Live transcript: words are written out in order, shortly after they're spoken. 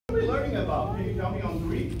learning about? Can you tell me on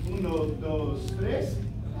three? Uno, dos, tres.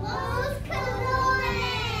 Los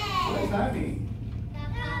colores. What does that mean? The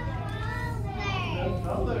The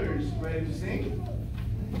colors. Ready to sing?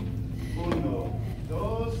 Uno,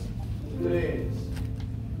 dos, tres.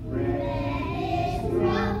 Red is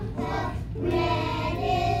rojo, red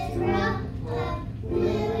is rojo,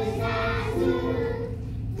 blue is azul,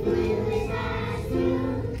 blue is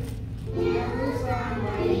azul, yellow is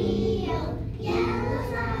amarillo, yellow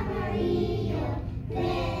is amarillo,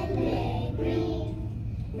 verde green,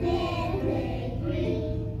 verde green.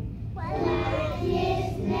 Black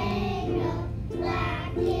is negro,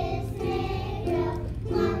 black is negro,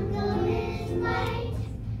 blanco is white,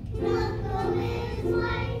 blanco is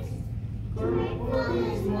white. Purple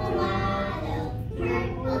is morado,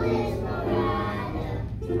 purple is morado,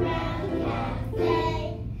 brown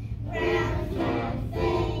cafe, brown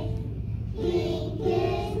cafe. Pink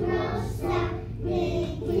is rosa,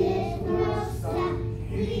 pink is rosa,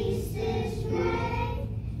 gris is gray,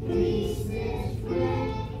 gris is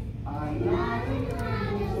gray. Another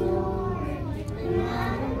one is orange,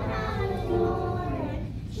 another one is orange.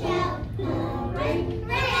 Shout hooray,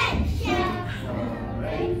 hooray, shout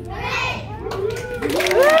hooray,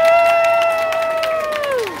 hooray.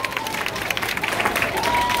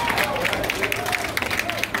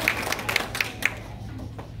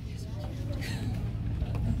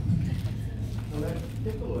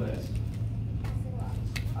 ¿Qué color es?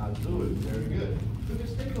 Azul. Very good.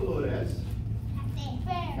 Lucas, ¿qué color es?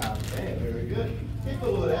 Café. Very good. ¿Qué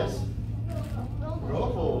color es?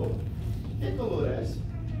 Rojo. ¿Qué color es?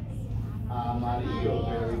 Amarillo.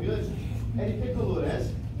 Very good. Eddie, ¿qué color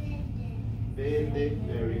es? Verde.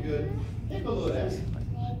 Very good. ¿Qué color es?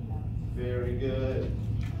 Very good.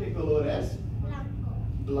 ¿Qué color es?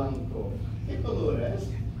 Blanco. ¿Qué color es?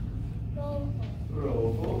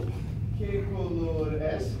 Rojo. ¿Qué color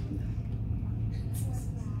es?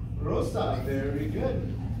 Rosa. Very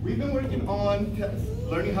good. We've been working on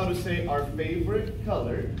learning how to say our favorite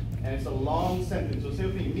color, and it's a long sentence. So say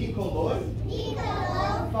with me, mi color Mi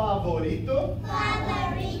color favorito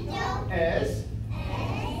favorito es.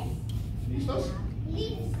 es ¿Listos?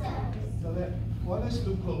 listo. So that, ¿cuál es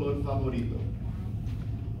tu color favorito?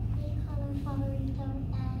 Mi color favorito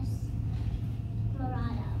es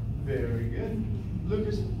morado. Very good.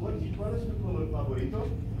 Lucas, ¿cuál es tu color favorito?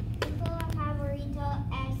 Mi color favorito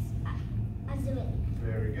es azul.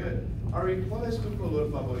 Very good. Ari, ¿cuál es tu color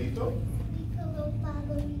favorito? Mi color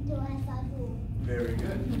favorito es azul. Very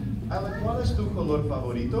good. Alan, ¿cuál es tu color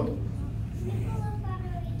favorito? Mi color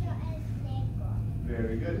favorito es negro.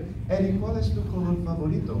 Very good. Eddie, ¿cuál es tu color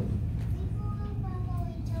favorito? Mi color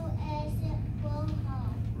favorito es rojo.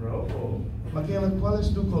 Rojo. Michaela, ¿cuál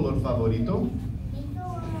es tu color favorito? Mi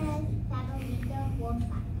color favorito es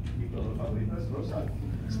rosa. Mi color favorito es rosa.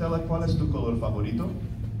 Stella, ¿cuál es tu color favorito?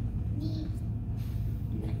 Mi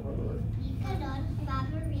color. Mi color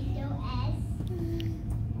favorito es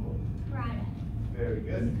morado. Very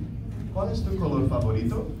good. ¿Cuál es tu color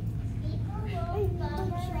favorito? Mi color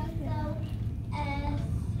favorito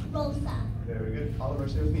es rosa. Very good. Oliver,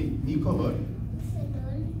 say with me. Mi color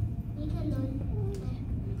Mi color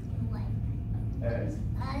es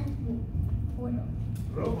oro.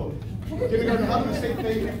 rojo. Kindergarten, how do we say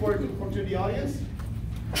thank you to the audience?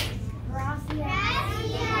 Gracias.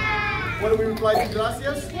 What do we reply to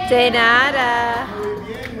gracias? De nada. Muy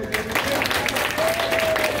bien, muy bien.